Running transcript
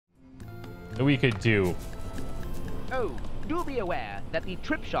that we could do. Oh, do be aware that the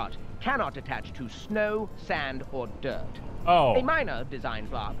trip shot cannot attach to snow, sand, or dirt. Oh. A minor design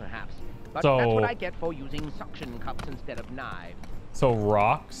flaw, perhaps. But that's what I get for using suction cups instead of knives. So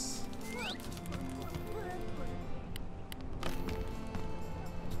rocks.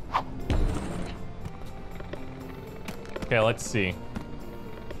 Okay, let's see.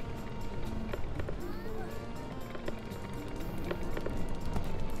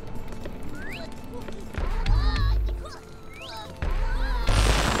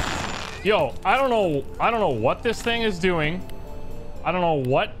 Yo, I don't know what this thing is doing. I don't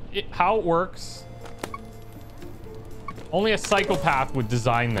know how it works. Only a psychopath would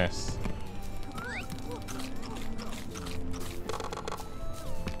design this.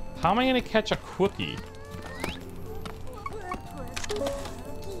 How am I gonna catch a cookie?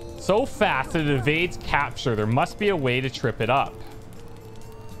 So fast that it evades capture. There must be a way to trip it up.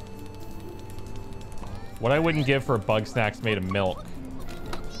 What I wouldn't give for a Bugsnax made of milk.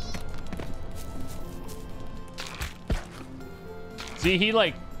 See, he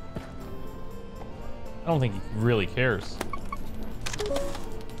like... I don't think he really cares.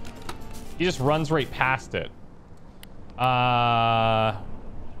 He just runs right past it. Hold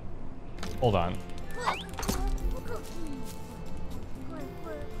on.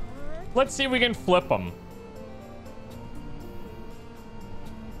 Let's see if we can flip him.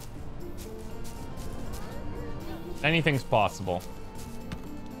 Anything's possible.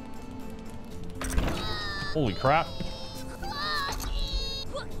 Holy crap.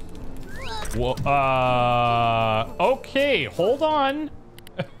 Well, okay, hold on.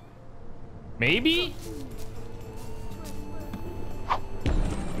 Maybe?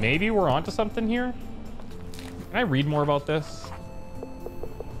 Maybe we're onto something here? Can I read more about this?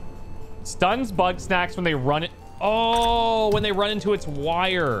 Stuns Bugsnax when they run it. Oh, when they run into its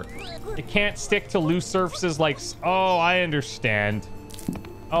wire. It can't stick to loose surfaces like... Oh, I understand.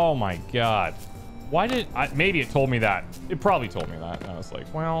 Oh my god. Why did... maybe it told me that. It probably told me that. And I was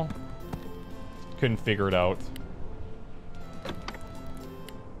like, well... Couldn't figure it out.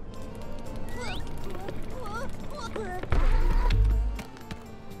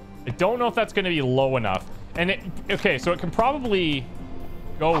 I don't know if that's going to be low enough. And okay, so it can probably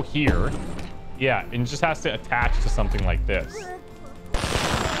go here. Yeah, and it just has to attach to something like this.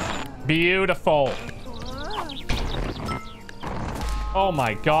 Beautiful. Oh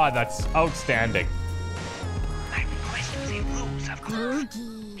my god, that's outstanding. My request is a ruse, of course.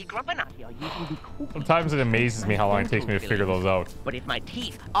 Sometimes it amazes me how long it takes me to figure those out. But if my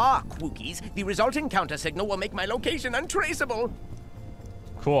teeth are Quookies, the resulting counter signal will make my location untraceable.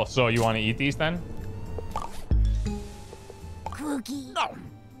 Cool. So you want to eat these then? Quookie. Oh.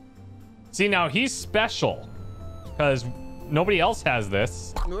 See, now he's special because nobody else has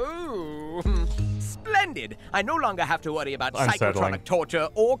this. Ooh. Splendid. I no longer have to worry about Unsettling. psychotronic torture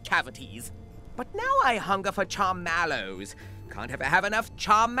or cavities. But now I hunger for charmallows. Can't ever have enough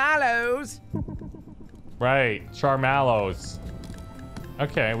charmallows. Right, charmallows.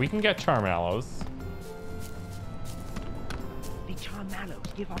 Okay, we can get charmallows. The charmallows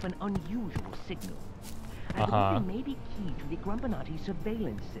give off an unusual signal. I believe they may be key to the Grumpinati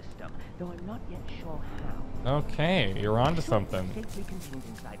surveillance system, though I'm not yet sure how. Okay, you're onto something. Safely contained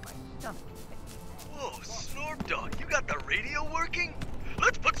inside my stomach. Whoa, Snorp Dog, you got the radio working?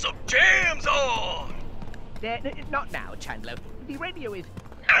 Let's put some jams on! Not now, Chandler. The radio is...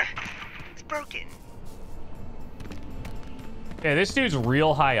 it's broken. Okay, this dude's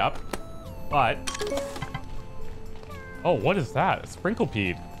real high up, but... Oh, what is that? A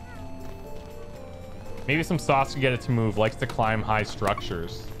sprinklepede. Maybe some sauce to get it to move. Likes to climb high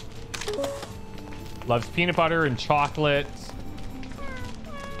structures. Loves peanut butter and chocolate.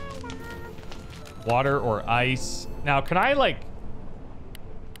 Water or ice. Now, can I, like...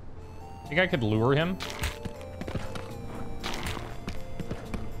 I think I could lure him.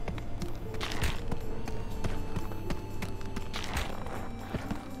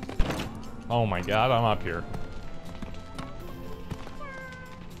 Oh my god, I'm up here.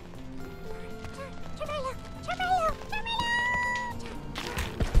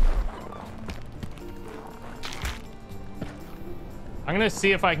 I'm gonna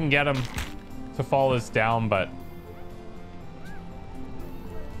see if I can get him to fall this down, but...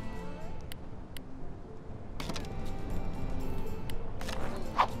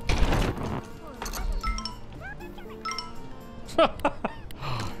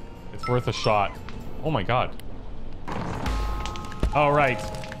 It's worth a shot. Oh my god. All right.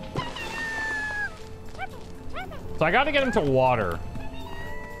 So I gotta get him to water.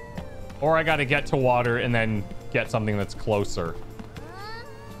 Or I gotta get to water and then get something that's closer.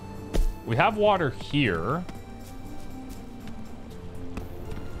 We have water here.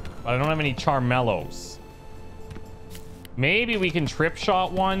 But I don't have any charmellos. Maybe we can trip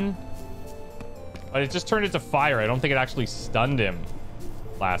shot one. But it just turned into fire. I don't think it actually stunned him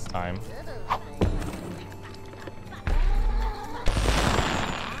last time.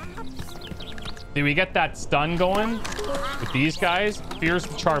 Did we get that stun going with these guys? Fears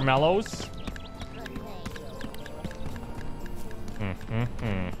the charmellos.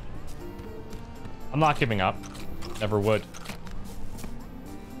 I'm not giving up. Never would.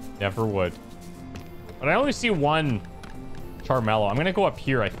 Never would. But I only see one charmello. I'm gonna go up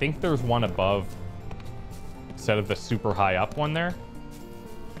here. I think there's one above instead of the super high up one there.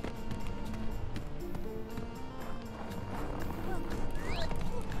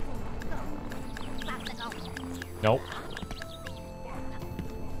 Nope.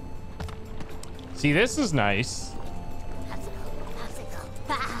 See, this is nice.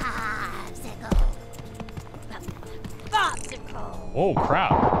 Oh,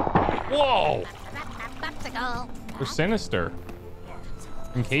 crap. Whoa! They're sinister.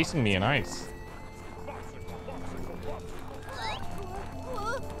 Encasing me in ice.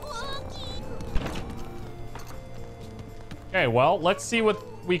 Okay, well, let's see what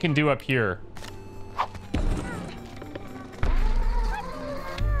we can do up here.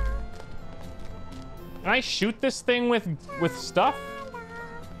 Can I shoot this thing with stuff?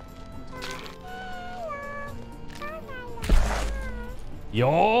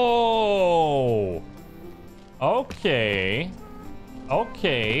 Yo! Okay.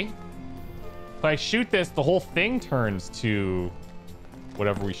 Okay. If I shoot this, the whole thing turns to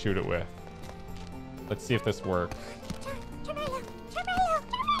whatever we shoot it with. Let's see if this works.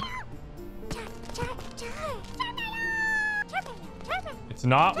 It's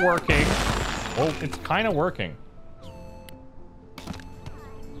not working. Oh, it's kind of working.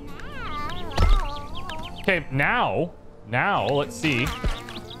 Okay, now let's see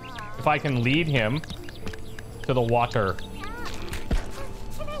if I can lead him to the water.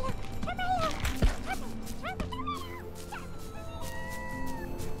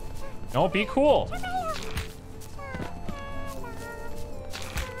 No, be cool.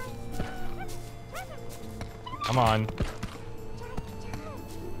 Come on.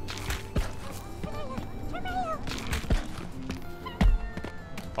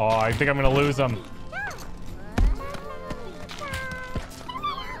 Oh, I think I'm gonna lose him.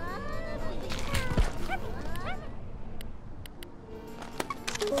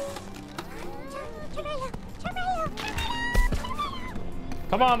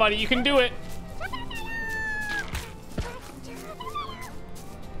 Come on, buddy, you can do it.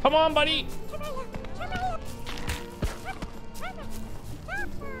 Come on, buddy.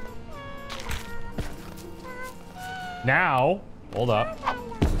 Now, hold up.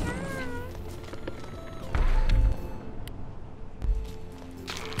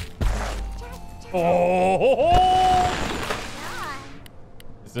 Oh!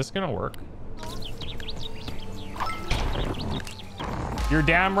 Is this gonna work? You're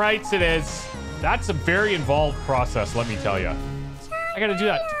damn right it is. That's a very involved process, let me tell you. I gotta do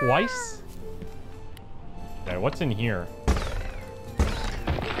that twice? Okay, what's in here?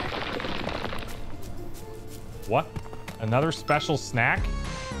 What? Another special snack?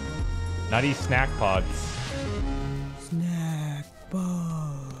 Nutty snack pods. Snack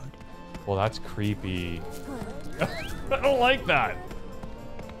pod. Well, that's creepy. I don't like that.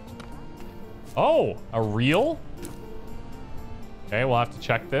 Oh, a reel? Okay, we'll have to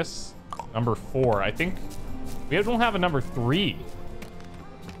check this. Number 4. I think we don't have a number 3.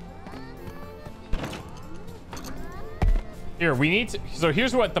 Here, we need to... So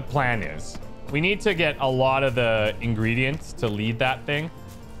here's what the plan is. We need to get a lot of the ingredients to lead that thing.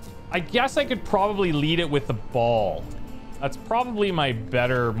 I guess I could probably lead it with the ball. That's probably my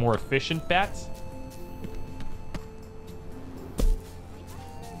better, more efficient bet.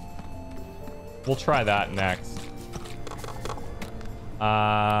 We'll try that next.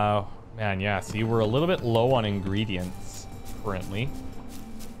 Man, yeah, see, we're a little bit low on ingredients currently.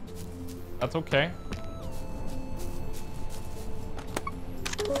 That's okay.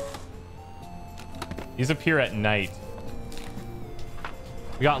 These appear at night.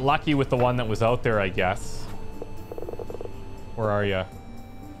 We got lucky with the one that was out there, I guess. Where are you?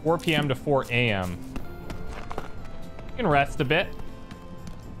 4 p.m. to 4 a.m. You can rest a bit.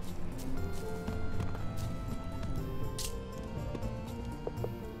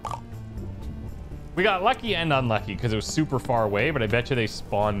 We got lucky and unlucky because it was super far away, but I bet you they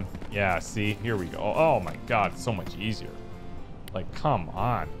spawn. Yeah, see, here we go. Oh my god, so much easier. Like, come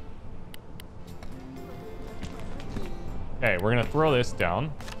on. Okay, we're gonna throw this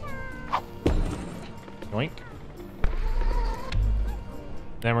down. Yoink.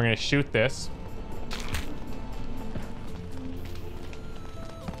 Then we're gonna shoot this.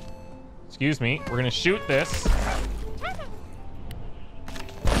 Excuse me. We're gonna shoot this.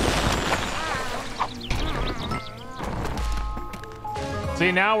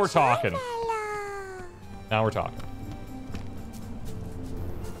 See, now we're talking. Now we're talking.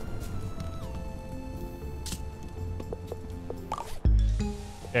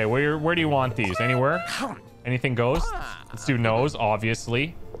 Okay, where do you want these? Anywhere? Anything goes? Let's do nose,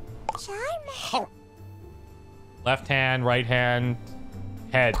 obviously. Left hand, right hand,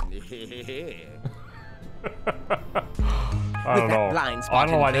 head. I don't know. I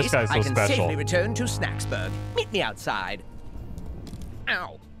don't know why this guy's so special. I can safely return to Snacksburg. Meet me outside.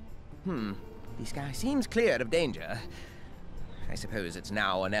 Ow. This guy seems cleared of danger. I suppose it's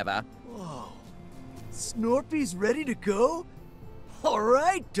now or never. Whoa. Snorpy's ready to go? All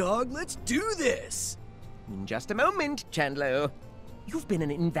right, dog, let's do this. In just a moment, Chandler. You've been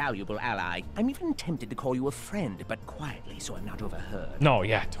an invaluable ally. I'm even tempted to call you a friend, but quietly so I'm not overheard. No,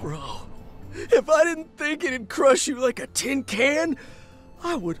 yeah. Bro, if I didn't think it'd crush you like a tin can,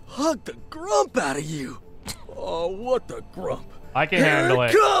 I would hug the grump out of you. Oh, what the grump. I can handle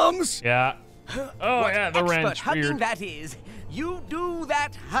it. Here it comes! Yeah. Oh, what yeah, the wrench. Expert hugging Weird. that is. You do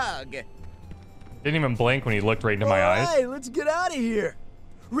that hug. Didn't even blink when he looked right into my eyes. All right, let's get out of here.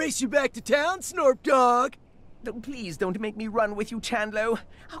 Race you back to town, Snorp Dog. Please don't make me run with you, Chandler.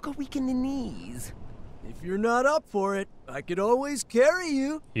 I'll go weak in the knees. If you're not up for it, I could always carry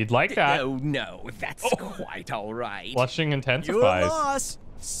you. He'd like that. Oh, no, that's quite all right. Flushing intensifies. You're a loss.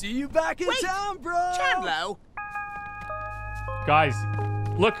 See you back in town, bro. Chandler. Guys,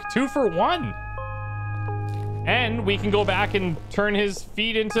 look, 2 for 1. And we can go back and turn his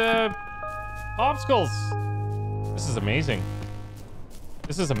feet into obstacles. This is amazing.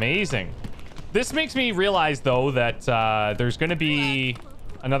 This is amazing. This makes me realize, though, that there's going to be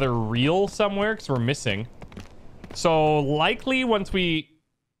another reel somewhere because we're missing. So likely once he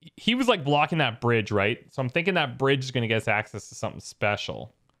was like blocking that bridge, right? So I'm thinking that bridge is going to get us access to something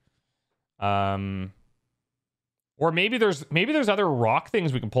special. Or maybe there's other rock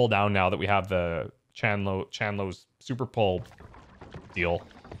things we can pull down now that we have the Chandlo's super pull deal.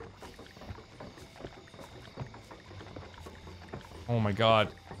 Oh my god.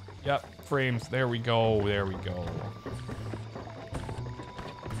 Yep, frames. There we go. There we go.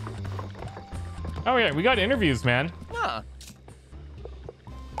 Oh yeah, we got interviews, man. Huh.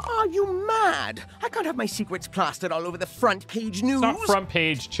 Are you mad? I can't have my secrets plastered all over the front page news. It's not front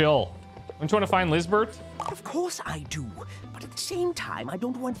page, chill. Don't you want to find Elizabert? Of course I do. But at the same time, I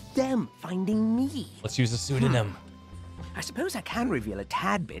don't want them finding me. Let's use a pseudonym. I suppose I can reveal a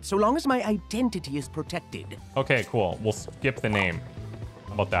tad bit, so long as my identity is protected. Okay, cool. We'll skip the name.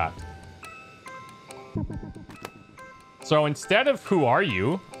 How about that? So instead of who are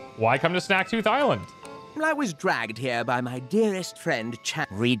you, why come to Snaktooth Island? I was dragged here by my dearest friend,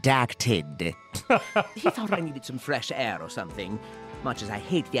 Redacted. He thought I needed some fresh air or something. Much as I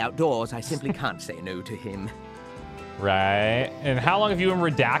hate the outdoors, I simply can't say no to him. Right. And how long have you and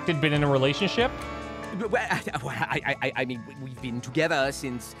Redacted been in a relationship? Well, I mean, we've been together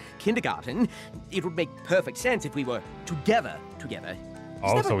since kindergarten. It would make perfect sense if we were together.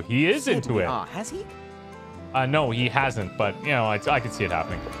 Oh, so he is into it. Has he? No, he hasn't, but, you know, I could see it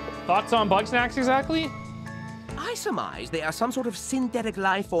happening. Thoughts on Bugsnax exactly? I surmise they are some sort of synthetic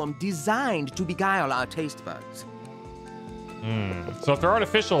life form designed to beguile our taste buds. So if they're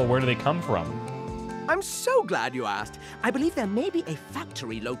artificial, where do they come from? I'm so glad you asked. I believe there may be a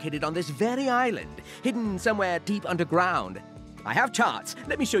factory located on this very island, hidden somewhere deep underground. I have charts.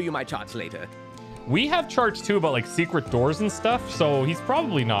 Let me show you my charts later. We have charts too about like secret doors and stuff, so he's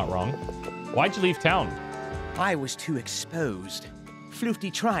probably not wrong. Why'd you leave town? I was too exposed.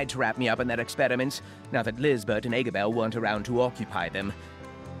 Floofty tried to wrap me up in their experiments, now that Elizabert and Agabel weren't around to occupy them.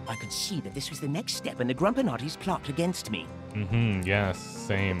 I could see that this was the next step in the Grumpinati's plot against me. Yes,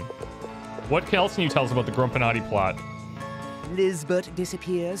 same. What else can you tell us about the Grumpinati plot? Elizabert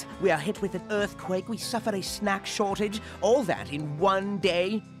disappears, we are hit with an earthquake, we suffer a snack shortage, all that in one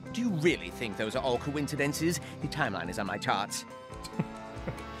day? Do you really think those are all coincidences? The timeline is on my charts.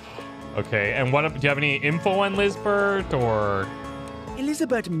 Okay, and do you have any info on Elizabert, or...?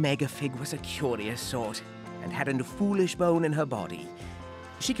 Elizabert Megafig was a curious sort, and had a foolish bone in her body.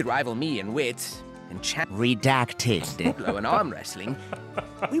 She could rival me in wit, and Redacted. Blow and arm wrestling.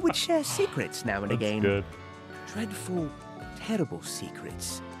 We would share secrets now and again. Good. Dreadful, terrible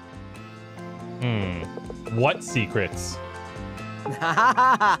secrets. What secrets?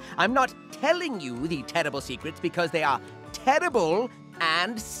 I'm not telling you the terrible secrets because they are terrible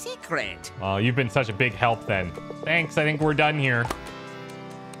and secret. Oh, you've been such a big help then. Thanks, I think we're done here.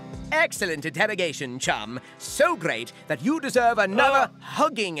 Excellent interrogation, chum. So great that you deserve another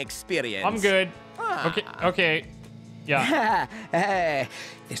hugging experience. I'm good. Okay. Yeah.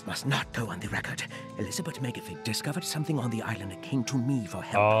 This must not go on the record. Elizabert Megafig discovered something on the island and came to me for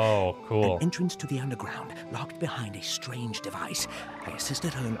help. Oh, cool. An entrance to the underground, locked behind a strange device. I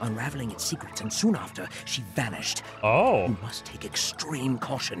assisted her in unraveling its secrets, and soon after, she vanished. Oh. You must take extreme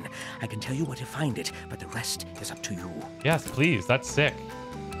caution. I can tell you where to find it, but the rest is up to you. Yes, please. That's sick.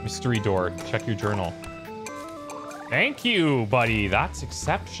 Mystery door. Check your journal. Thank you, buddy. That's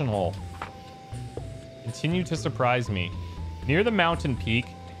exceptional. Continue to surprise me. Near the mountain peak,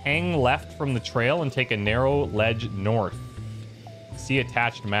 hang left from the trail and take a narrow ledge north. See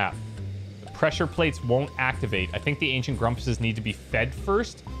attached map. The pressure plates won't activate. I think the ancient grumpuses need to be fed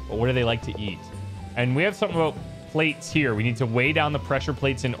first, but what do they like to eat? And we have something about plates here. We need to weigh down the pressure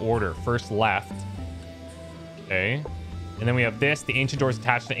plates in order. First left. Okay. And then we have this. The ancient door is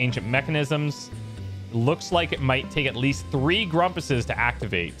attached to ancient mechanisms. It looks like it might take at least 3 grumpuses to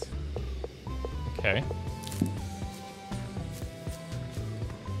activate. Okay.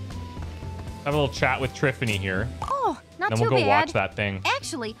 Have a little chat with Triffany here. Oh, not too bad. Then we'll go watch that thing.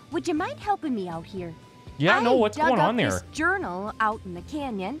 Actually, would you mind helping me out here? Yeah, no, what's going on there? I dug up this journal out in the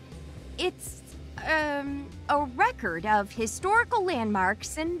canyon. It's a record of historical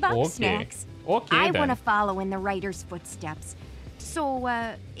landmarks and Bugsnax. Okay, I then. want to follow in the writer's footsteps. So,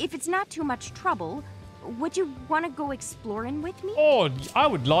 if it's not too much trouble, would you want to go exploring with me? Oh, I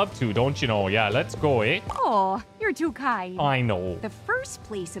would love to, don't you know? Yeah, let's go, eh? Oh, you're too kind. I know. The first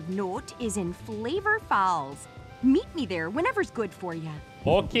place of note is in Flavor Falls. Meet me there whenever's good for you.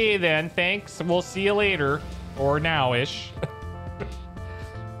 Okay, then. Thanks. We'll see you later. Or now-ish.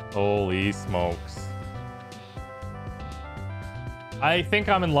 Holy smokes. I think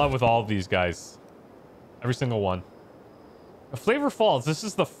I'm in love with all of these guys. Every single one. Flavor Falls, this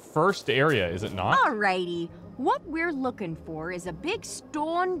is the first area, is it not? Alrighty. What we're looking for is a big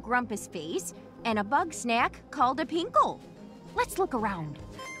stone grumpus face and a bug snack called a pinkle. Let's look around.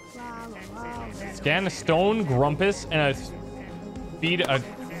 Scan a stone grumpus and feed a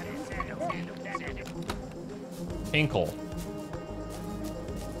pinkle.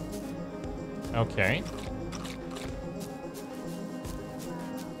 Okay.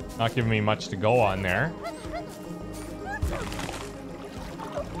 Not giving me much to go on there.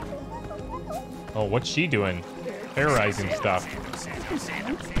 Oh, what's she doing? Terrorizing stuff.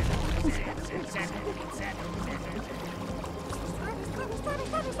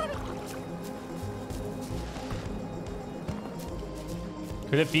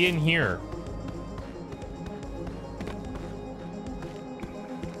 Could it be in here?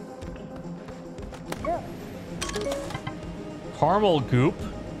 Caramel goop.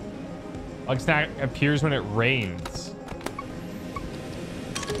 Bugsnax appears when it rains.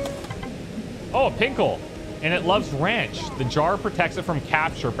 Oh, a pinkle. And it loves ranch. The jar protects it from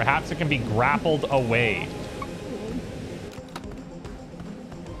capture. Perhaps it can be grappled away.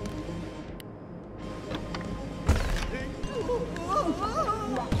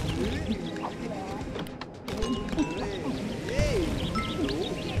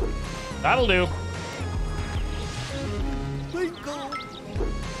 That'll do.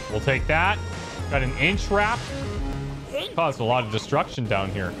 We'll take that. Got an inch wrap. Caused a lot of destruction down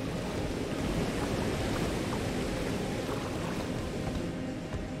here.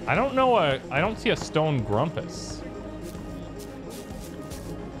 I don't know. I don't see a stone grumpus.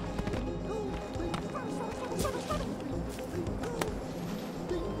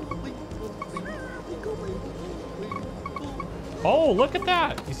 Oh, look at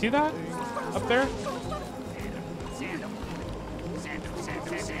that. You see that up there?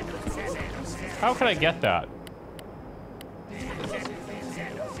 How could I get that?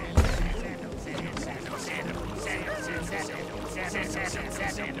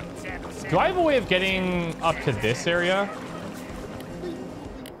 Do I have a way of getting up to this area?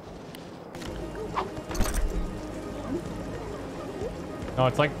 No,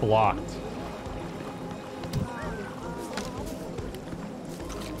 it's like blocked.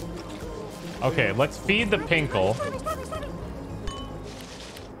 Okay, let's feed the pinkle.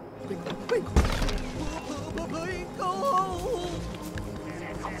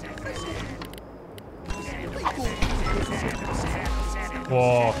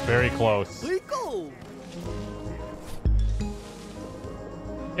 Whoa, very close.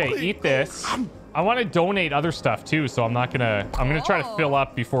 Okay, eat this. I want to donate other stuff too, so I'm gonna try to fill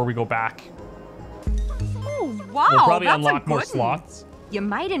up before we go back. Oh, wow, We'll probably that's unlock a more good slots. You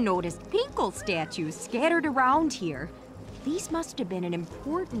might have noticed pinkle statues scattered around here. These must have been an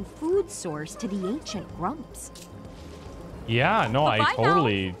important food source to the ancient grumps. Yeah, no, I Bye-bye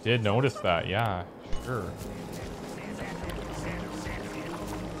totally did notice that. Yeah, sure.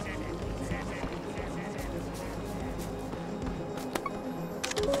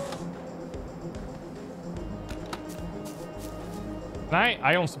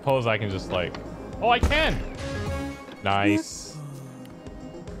 I don't suppose I can just like... Oh, I can! Nice.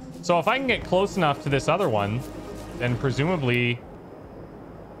 So if I can get close enough to this other one, then presumably...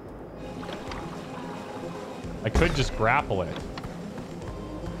 I could just grapple it.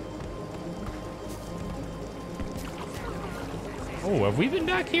 Oh, have we been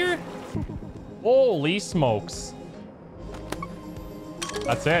back here? Holy smokes.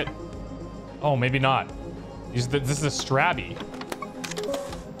 That's it. Oh, maybe not. This is a Strabby.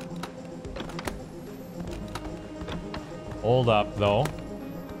 Hold up, though.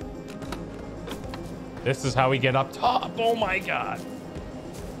 This is how we get up top. Oh my god.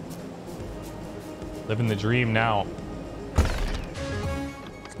 Living the dream now.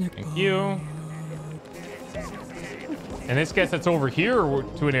 Thank you. And this gets us over here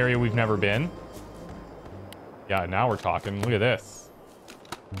to an area we've never been. Yeah, now we're talking. Look at this.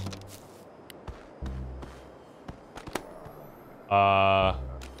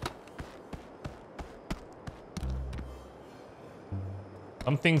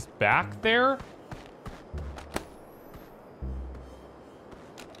 Something's back there?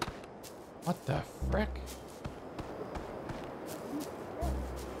 What the frick?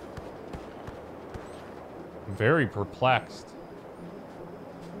 I'm very perplexed.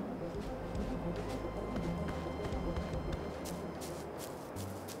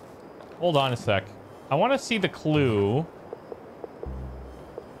 Hold on a sec. I want to see the clue.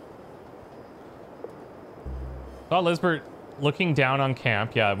 Saw Elizabert looking down on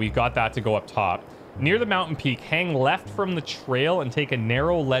camp. Yeah, we got that to go up top. Near the mountain peak, hang left from the trail and take a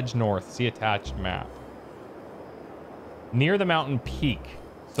narrow ledge north. See attached map. Near the mountain peak.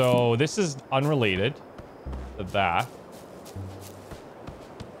 So this is unrelated to that.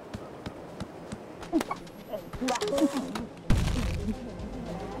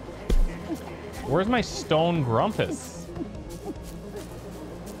 Where's my stone grumpus?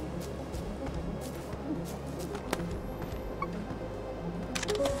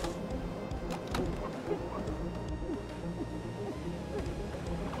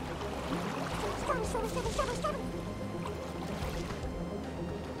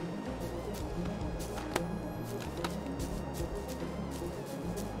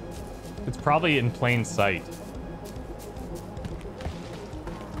 It's probably in plain sight.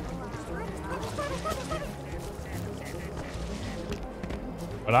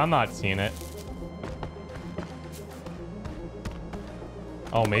 But I'm not seeing it.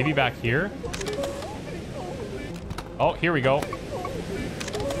 Oh, maybe back here? Oh, here we go.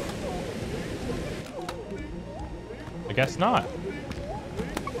 I guess not.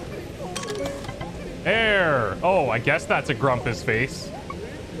 There! Oh, I guess that's a grumpus face.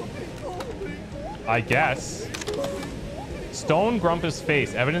 I guess. Stone grumpus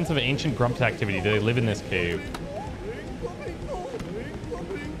face. Evidence of ancient grumpus activity. Do they live in this cave?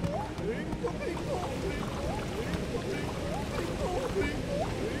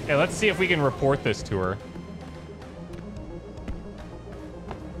 Okay, let's see if we can report this to her.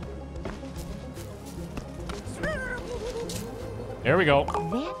 There we go.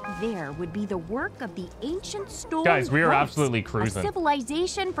 That there would be the work of the ancient stone Guys, we are grumps, absolutely cruising. A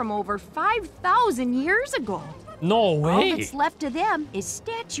civilization from over 5,000 years ago. No way. All that's left of them is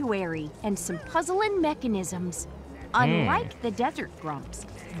statuary and some puzzling mechanisms. Unlike the desert grumps,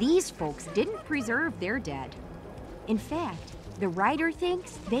 these folks didn't preserve their dead. In fact, the writer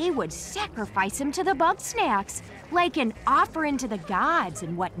thinks they would sacrifice him to the Bugsnax, like an offering to the gods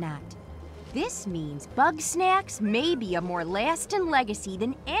and whatnot. This means Bugsnax may be a more lasting legacy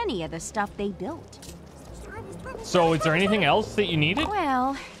than any of the stuff they built. So is there anything else that you needed?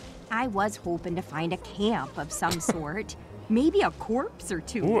 Well, I was hoping to find a camp of some sort. Maybe a corpse or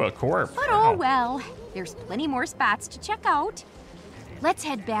two. Ooh, a corpse. But oh well, there's plenty more spots to check out. Let's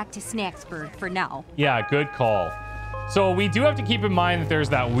head back to Snacksburg for now. Yeah, good call. So we do have to keep in mind that there's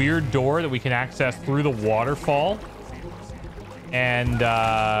that weird door that we can access through the waterfall. And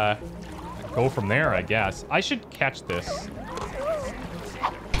go from there, I guess. I should catch this.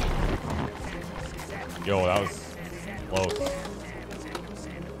 Yo, that was close.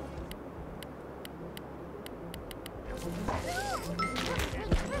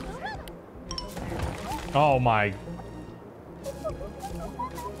 Oh my.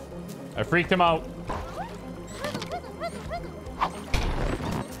 I freaked him out.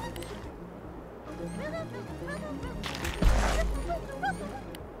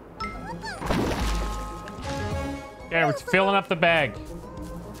 Yeah, we're filling up the bag.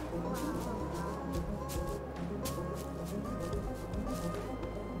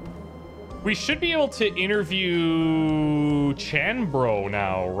 We should be able to interview Chanbro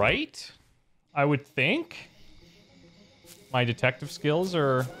now, right? I would think. My detective skills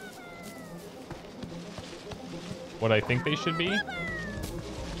are what I think they should be.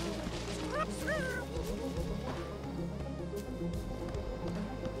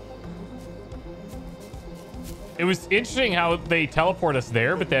 It was interesting how they teleport us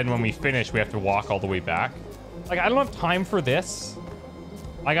there, but then when we finish, we have to walk all the way back. Like, I don't have time for this.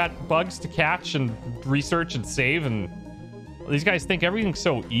 I got bugs to catch and research and save, and these guys think everything's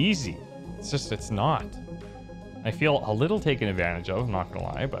so easy. It's just, it's not. I feel a little taken advantage of, I'm not gonna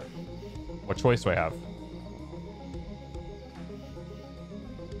lie, but what choice do I have?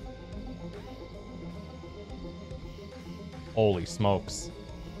 Holy smokes.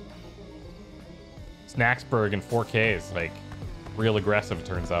 Snacksburg in 4K is like real aggressive, it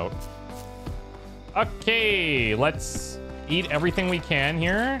turns out. Okay, let's eat everything we can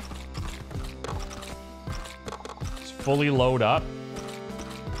here. Just fully load up.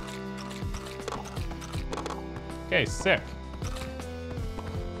 Okay, sick.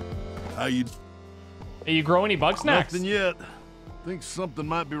 How you? Hey, you grow any Bugsnax? Nothing yet. Think something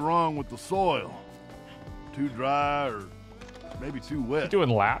might be wrong with the soil. Too dry or maybe too wet. You doing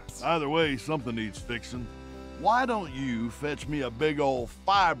laps? Either way, something needs fixing. Why don't you fetch me a big old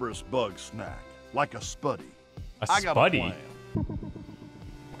fibrous bug snack, like a spuddy? A I got a spuddy? plan.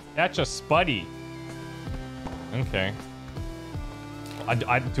 That's a spuddy. Okay.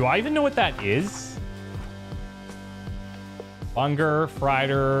 Do I even know what that is? Bunger,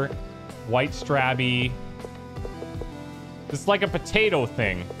 Frieder, White Strabby. It's like a potato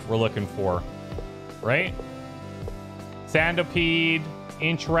thing we're looking for, right? Sandopede,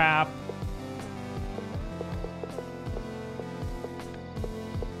 Inchwrap.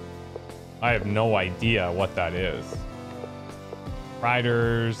 I have no idea what that is.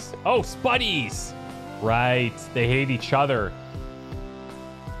 Riders. Oh, Spuddies! Right, they hate each other.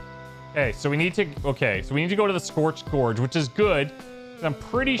 Okay, so we need to go to the Scorched Gorge, which is good. I'm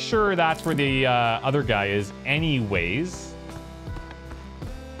pretty sure that's where the other guy is anyways.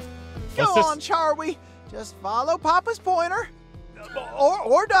 Go on, Charlie. Just follow Papa's pointer.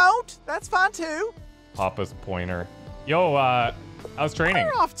 Or don't. That's fine, too. Papa's pointer. Yo, how's training?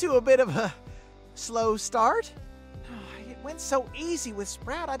 We're off to a bit of a slow start. It went so easy with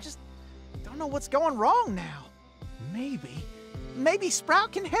Sprout, I just don't know what's going wrong now. Maybe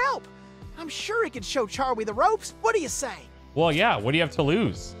Sprout can help. I'm sure he can show Charlie the ropes. What do you say? Well, yeah, what do you have to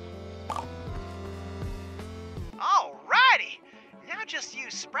lose? Alrighty. Now just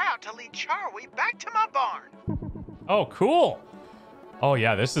use Sprout to lead Charlie back to my barn. Oh, cool. Oh,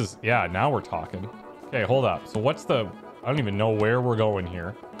 yeah, now we're talking. Okay, hold up. So what's I don't even know where we're going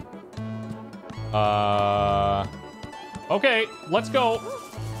here. Okay, let's go.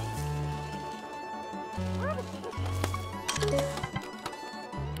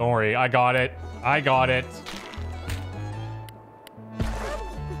 Don't worry, I got it.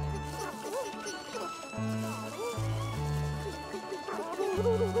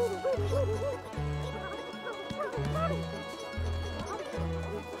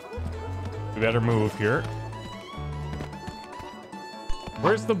 We better move here.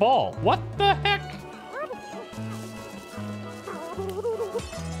 Where's the ball? What the heck?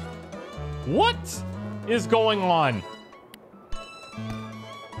 What is going on?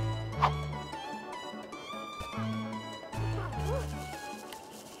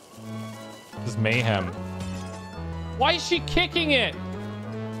 This is mayhem. Why is she kicking it?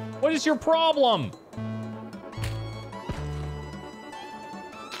 What is your problem?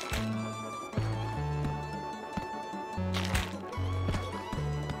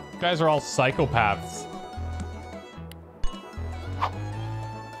 You guys are all psychopaths.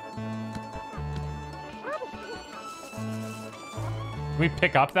 Can we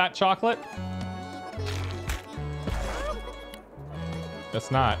pick up that chocolate? Guess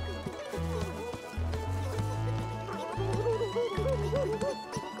not.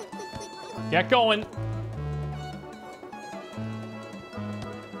 Get going.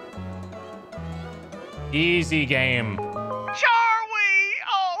 Easy game. Charlie!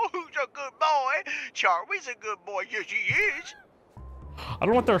 Oh, who's a good boy? Charlie's a good boy. Yes, he is. I don't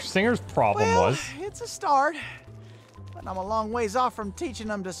know what their singer's problem was. It's a start. But I'm a long ways off from teaching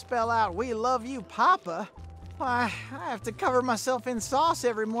them to spell out, "We love you, Papa." Why, I have to cover myself in sauce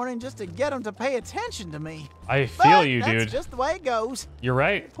every morning just to get them to pay attention to me. I feel you, that's dude. Just the way it goes. You're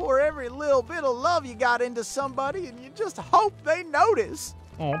right. You pour every little bit of love you got into somebody, and you just hope they notice.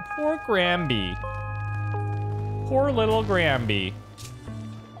 Oh, poor Gramby. Poor little Gramby.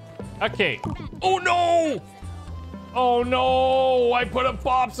 Okay. Oh no! Oh no! I put a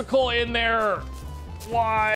popsicle in there. Why?